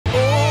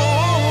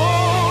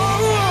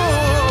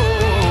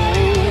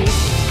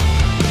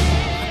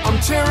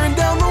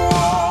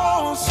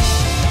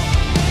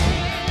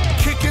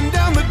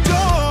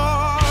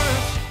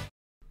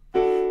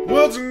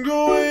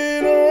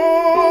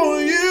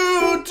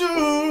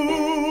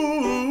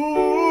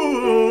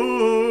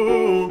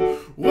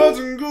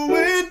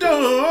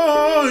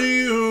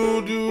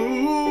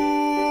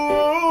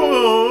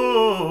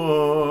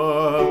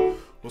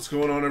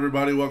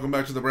everybody. Welcome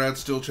back to the Brad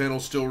Steele channel,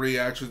 Steele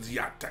Reactions.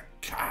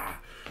 Yataka.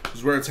 This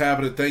is where it's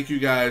happening. Thank you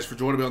guys for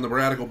joining me on the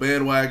Radical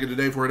bandwagon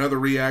today for another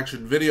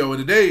reaction video.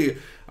 And today,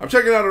 I'm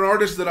checking out an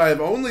artist that I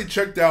have only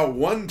checked out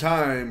one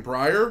time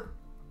prior,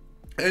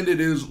 and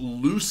it is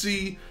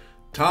Lucy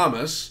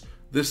Thomas.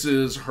 This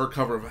is her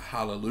cover of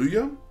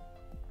Hallelujah.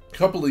 A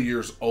couple of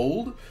years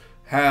old.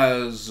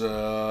 Has,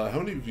 how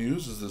many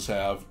views does this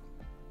have?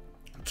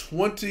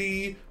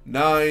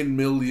 29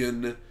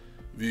 million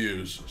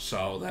views.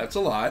 So that's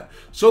a lot.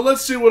 So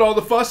let's see what all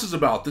the fuss is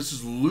about. This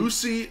is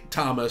Lucy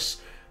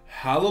Thomas,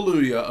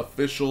 Hallelujah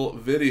official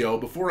video.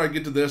 Before I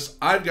get to this,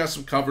 I've got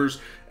some covers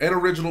and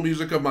original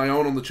music of my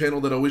own on the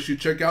channel that I wish you'd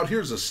check out.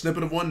 Here's a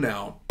snippet of one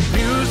now.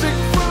 Music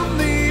from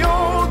the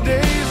old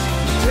days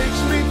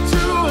takes me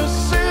to a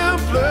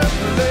simpler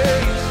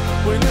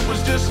place when it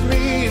was just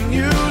me and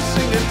you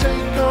singing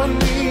Take On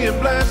Me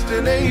and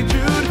blasting Hey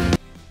Jude.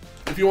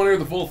 If you want to hear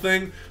the full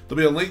thing, there'll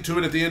be a link to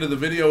it at the end of the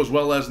video as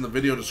well as in the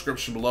video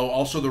description below.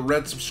 Also, the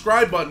red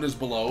subscribe button is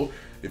below.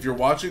 If you're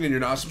watching and you're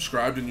not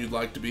subscribed and you'd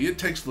like to be, it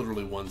takes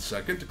literally 1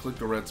 second to click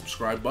the red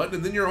subscribe button,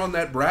 and then you're on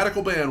that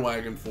radical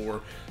bandwagon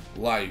for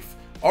life.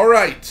 All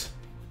right,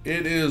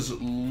 it is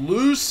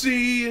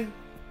Lucy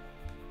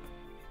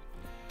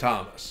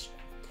Thomas.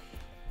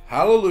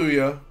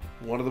 Hallelujah,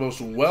 one of the most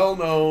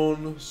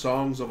well-known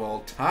songs of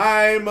all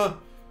time.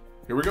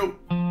 Here we go.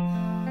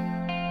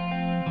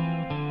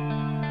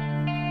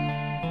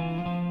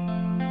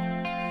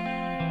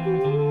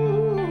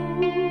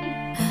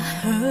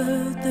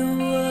 Heard there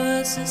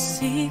was a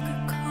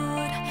secret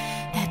chord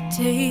that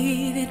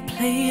David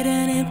played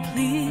and it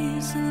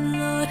pleased the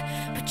Lord,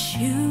 but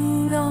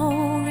you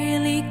don't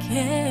really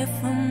care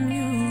for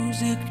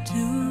music,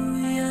 do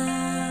ya?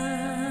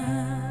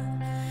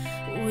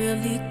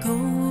 Well, it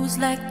goes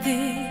like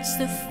this: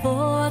 the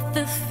fourth,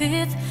 the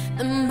fifth,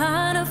 the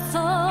minor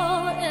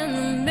fall, and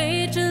the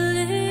major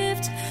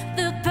lift,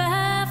 the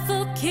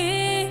baffled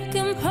king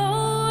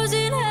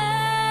composing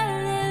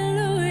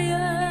Hallelujah.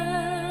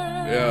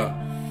 Yeah.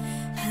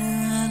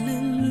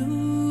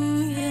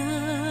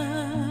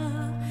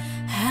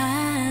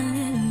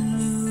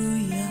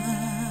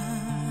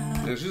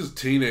 She's a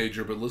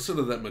teenager, but listen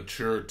to that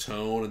mature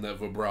tone and that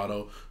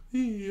vibrato.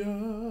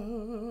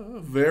 Yeah,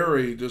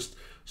 very, just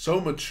so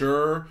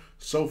mature,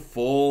 so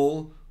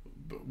full,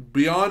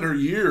 beyond her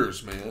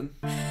years, man.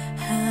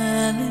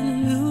 Hallelujah,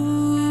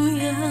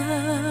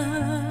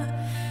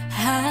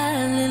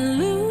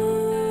 hallelujah.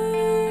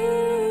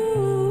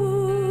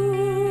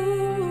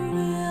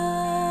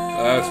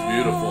 That's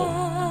beautiful.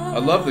 I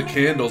love the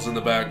candles in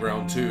the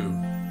background too.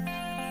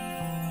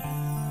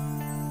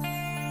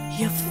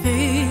 Your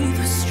faith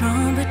was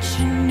strong, but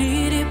you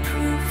needed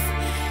proof.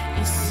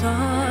 You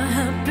saw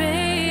her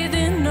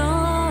bathing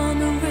on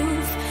the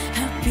roof,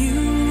 her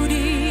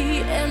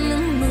beauty and the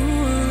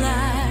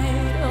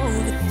moonlight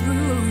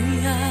overthrew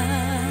ya.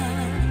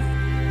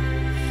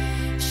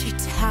 She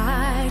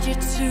tied you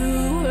to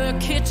her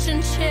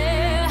kitchen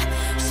chair.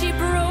 She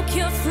broke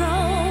your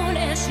throne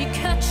and she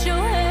cut your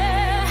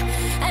hair,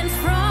 and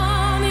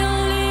from your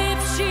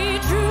lips she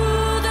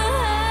drew the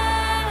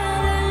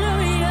hallelujah.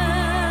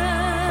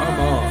 Come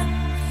on.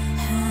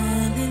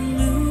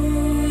 Hallelujah,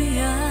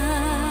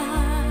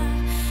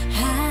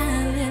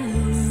 hallelujah,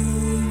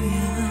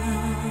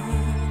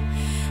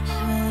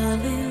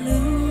 hallelujah,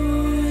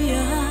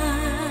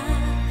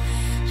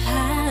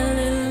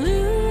 hallelujah.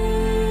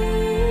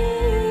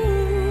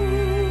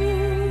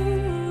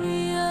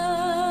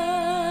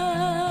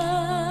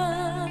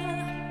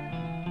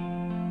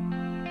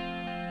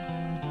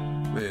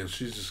 Man,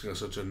 she's just got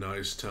such a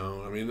nice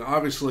tone. I mean,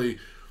 obviously,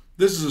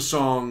 this is a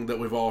song that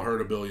we've all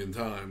heard a billion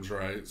times,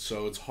 right?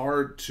 So it's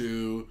hard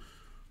to,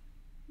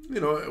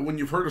 you know, when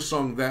you've heard a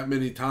song that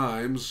many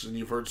times and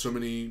you've heard so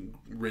many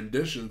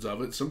renditions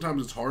of it,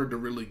 sometimes it's hard to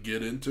really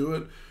get into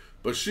it.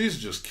 But she's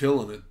just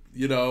killing it,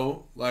 you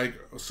know, like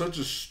such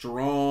a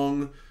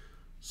strong,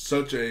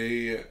 such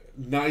a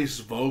nice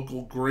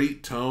vocal,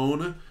 great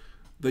tone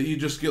that you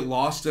just get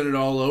lost in it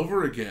all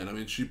over again. I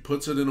mean, she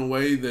puts it in a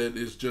way that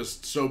is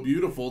just so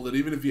beautiful that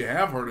even if you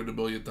have heard it a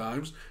billion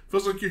times, it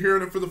feels like you're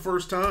hearing it for the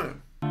first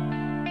time.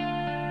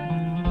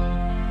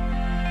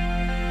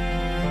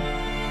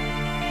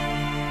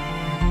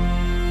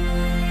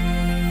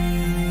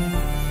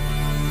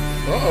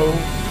 Uh-oh.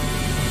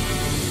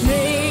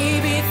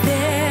 Maybe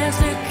there's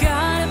a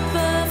God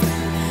above,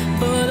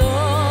 but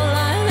all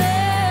I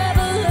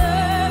ever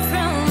learned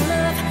from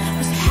love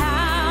was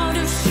how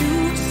to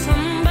shoot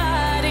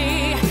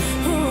somebody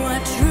who I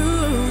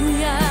drew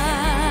ya.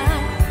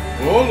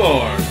 Oh,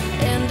 Lord.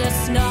 And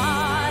it's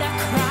not a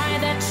cry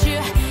that you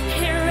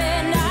hear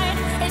at night.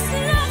 It's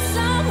not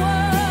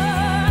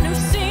someone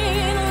who's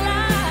seen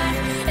light.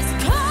 It's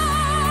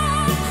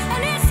cold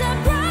and it's a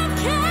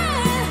broken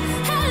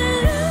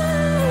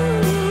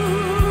hallelujah.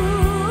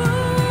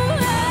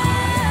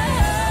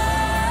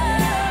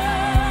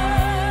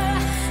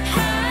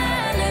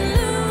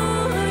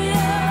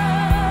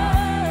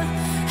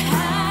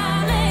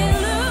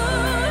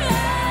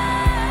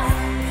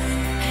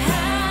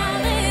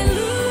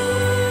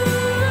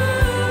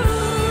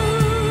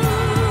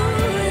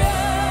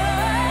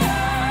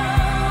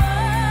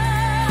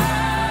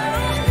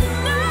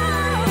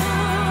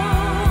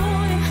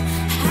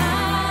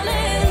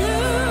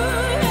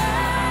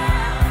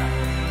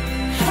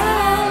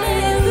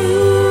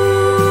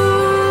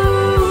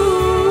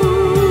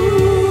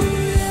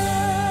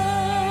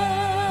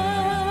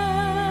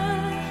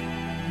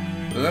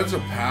 Now that's a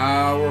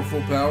powerful,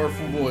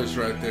 powerful voice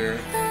right there.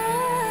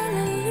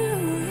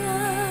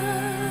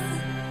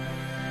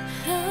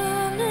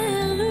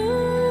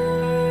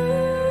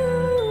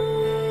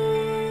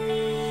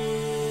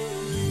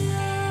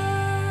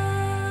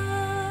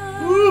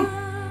 Woo!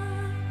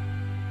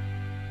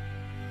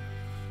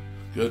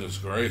 Goodness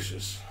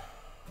gracious.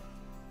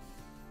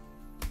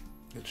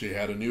 And she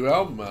had a new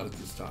album out at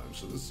this time,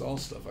 so this is all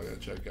stuff I gotta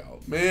check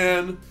out.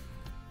 Man,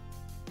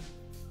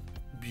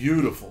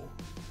 beautiful.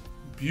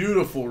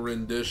 Beautiful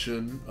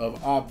rendition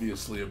of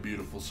obviously a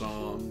beautiful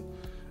song.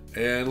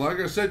 And like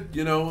I said,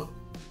 you know,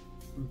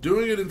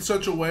 doing it in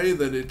such a way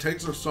that it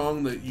takes a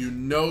song that you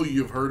know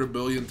you've heard a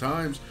billion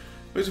times.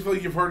 Basically,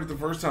 you've heard it the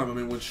first time. I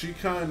mean, when she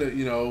kind of,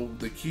 you know,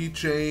 the key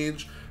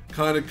change,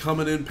 kind of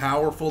coming in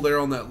powerful there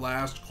on that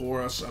last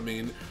chorus. I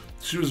mean,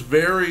 she was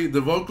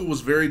the vocal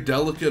was very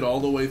delicate all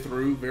the way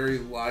through, very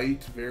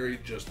light, very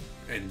just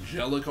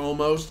angelic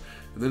almost.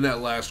 And then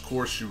that last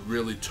chorus, she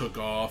really took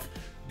off,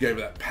 gave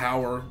that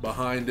power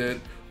behind it,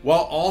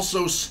 while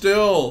also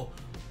still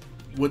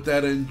with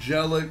that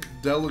angelic,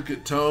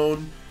 delicate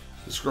tone.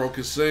 This girl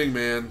can sing,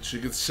 man.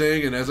 She could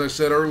sing, and as I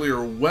said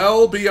earlier,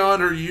 well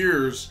beyond her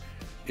years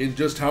in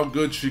just how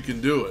good she can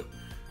do it.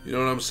 You know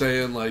what I'm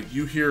saying? Like,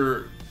 you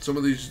hear some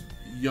of these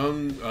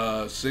young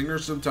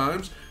singers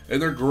sometimes,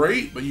 and they're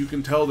great, but you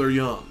can tell they're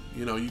young.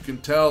 You know, you can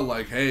tell,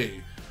 like,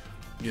 hey,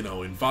 you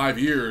know, in 5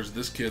 years,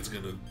 this kid's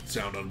going to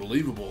sound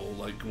unbelievable,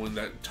 like, when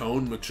that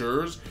tone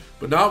matures.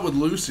 But not with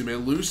Lucy,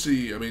 man.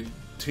 Lucy, I mean,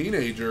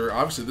 teenager,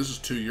 obviously this is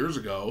 2 years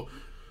ago.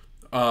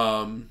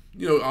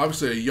 You know,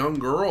 obviously a young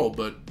girl,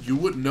 but you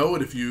wouldn't know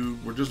it if you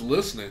were just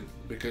listening,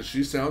 because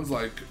she sounds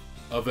like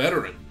a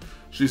veteran.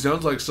 She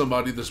sounds like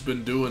somebody that's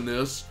been doing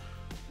this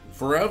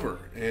forever.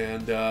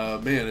 And,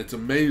 man, it's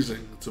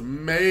amazing. It's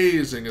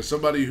amazing. As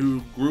somebody who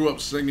grew up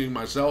singing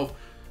myself,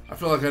 I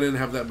feel like I didn't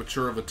have that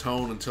mature of a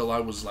tone until I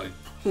was, like,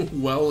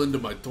 well into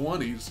my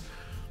 20s.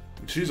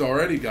 She's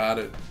already got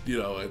it, you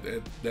know, at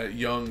that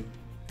young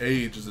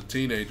age as a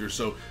teenager.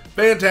 So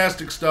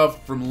fantastic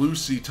stuff from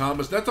Lucy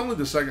Thomas. That's only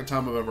the second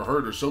time I've ever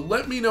heard her. So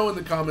let me know in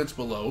the comments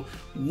below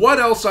what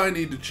else I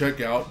need to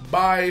check out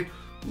by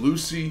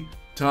Lucy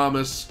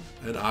Thomas,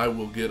 and I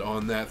will get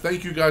on that.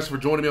 Thank you guys for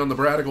joining me on the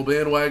Bradical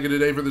bandwagon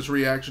today for this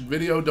reaction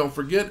video. Don't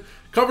forget,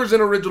 covers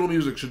and original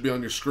music should be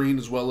on your screen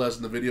as well as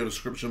in the video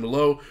description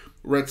below.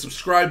 Red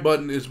subscribe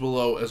button is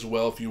below as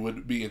well if you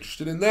would be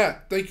interested in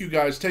that. Thank you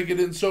guys. Take it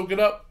in, soak it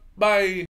up. Bye.